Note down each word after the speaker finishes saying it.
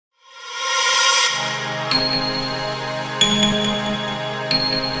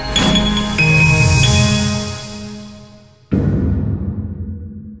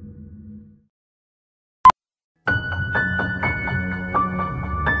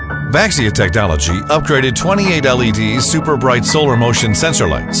Baxia Technology upgraded 28 LED super bright solar motion sensor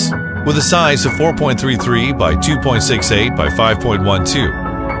lights with a size of 4.33 by 2.68 by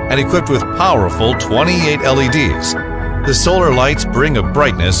 5.12 and equipped with powerful 28 LEDs. The solar lights bring a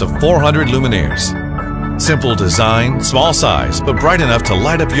brightness of 400 luminaires. Simple design, small size, but bright enough to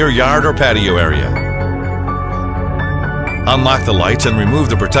light up your yard or patio area. Unlock the lights and remove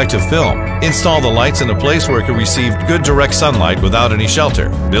the protective film. Install the lights in a place where it can receive good direct sunlight without any shelter.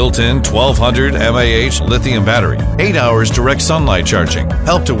 Built-in 1200 mAh lithium battery. 8 hours direct sunlight charging.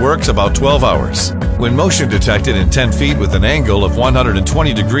 Help to works about 12 hours. When motion detected in 10 feet with an angle of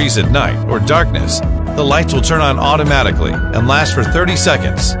 120 degrees at night or darkness, the lights will turn on automatically and last for 30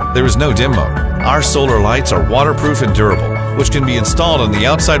 seconds. There is no dim mode. Our solar lights are waterproof and durable, which can be installed on the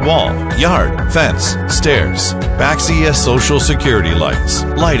outside wall, yard, fence, stairs. Baxia Social Security Lights,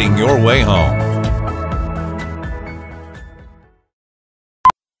 lighting your way home.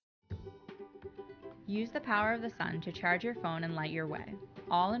 Use the power of the sun to charge your phone and light your way,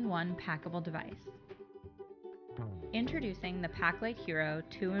 all in one packable device. Introducing the Packlight Hero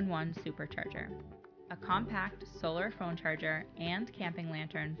 2-in-1 Supercharger, a compact solar phone charger and camping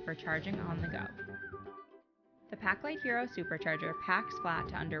lantern for charging on the go. The Packlight Hero Supercharger packs flat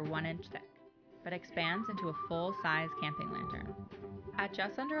to under 1 inch thick, but expands into a full-size camping lantern. At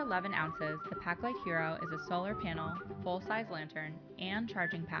just under 11 ounces, the Packlight Hero is a solar panel, full-size lantern, and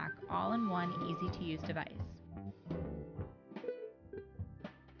charging pack all in one easy-to-use device.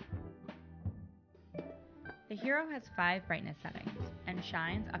 The Hero has 5 brightness settings and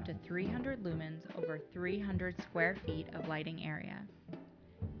shines up to 300 lumens over 300 square feet of lighting area.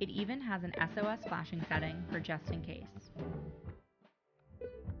 It even has an SOS flashing setting for just in case.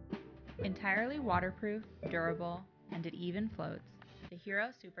 Entirely waterproof, durable, and it even floats, the Hero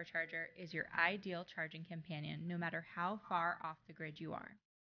Supercharger is your ideal charging companion no matter how far off the grid you are.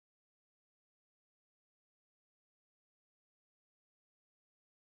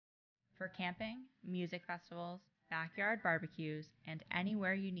 For camping, music festivals, backyard barbecues, and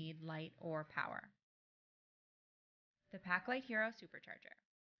anywhere you need light or power. The Packlight Hero Supercharger.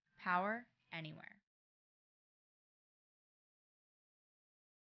 Power anywhere.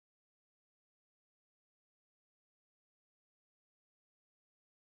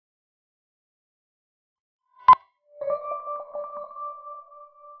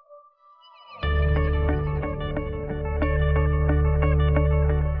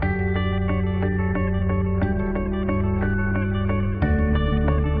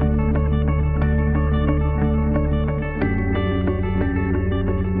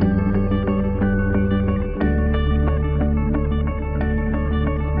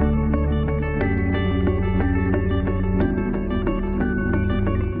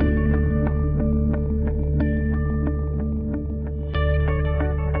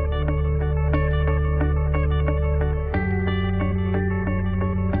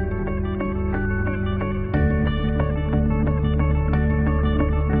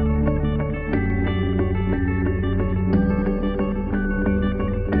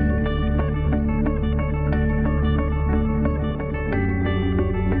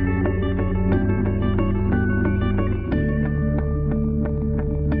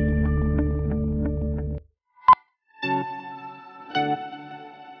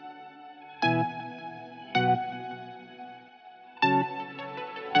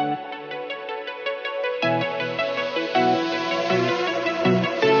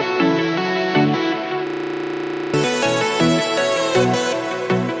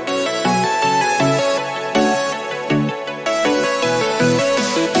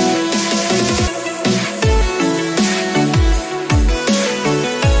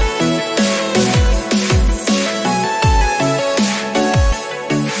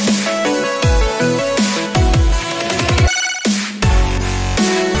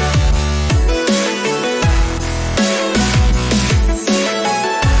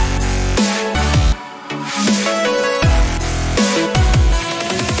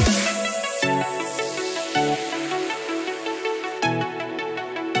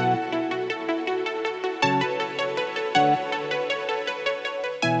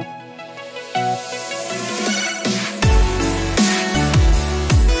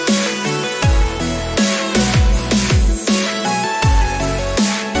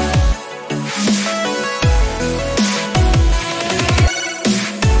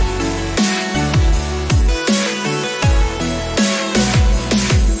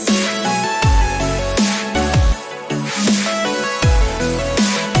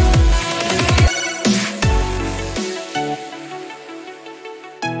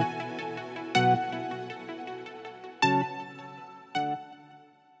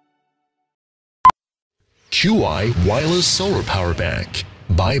 QI Wireless Solar Power Bank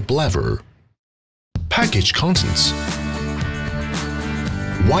by Blever. Package contents: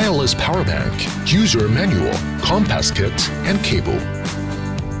 wireless power bank, user manual, compass kit, and cable.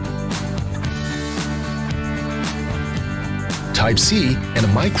 Type-C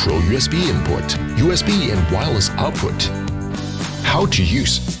and micro USB input, USB and wireless output. How to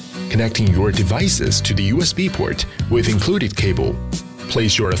use: connecting your devices to the USB port with included cable.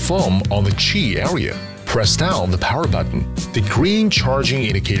 Place your phone on the key area. Press down the power button. The green charging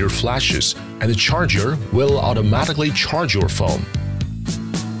indicator flashes, and the charger will automatically charge your phone.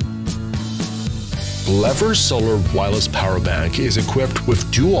 Blever Solar Wireless Power Bank is equipped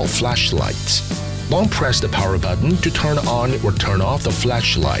with dual flashlights. Long press the power button to turn on or turn off the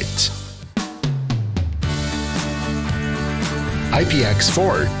flashlight.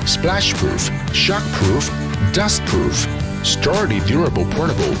 IPX4, splash-proof, shock-proof, dust-proof, sturdy, durable,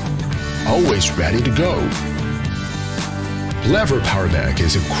 portable. Always ready to go. Blever Power Bank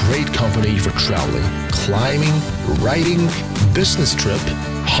is a great company for traveling, climbing, riding, business trip,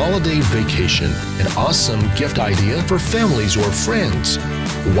 holiday vacation, an awesome gift idea for families or friends.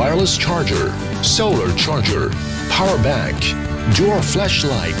 Wireless charger, solar charger, power bank, dual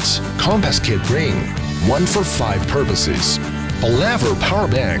flashlight, compass kit ring, 1 for 5 purposes. Blever Power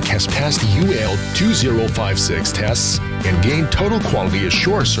Bank has passed UL 2056 tests and gained Total Quality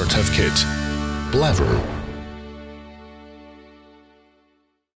Assurance Certificate. Blever.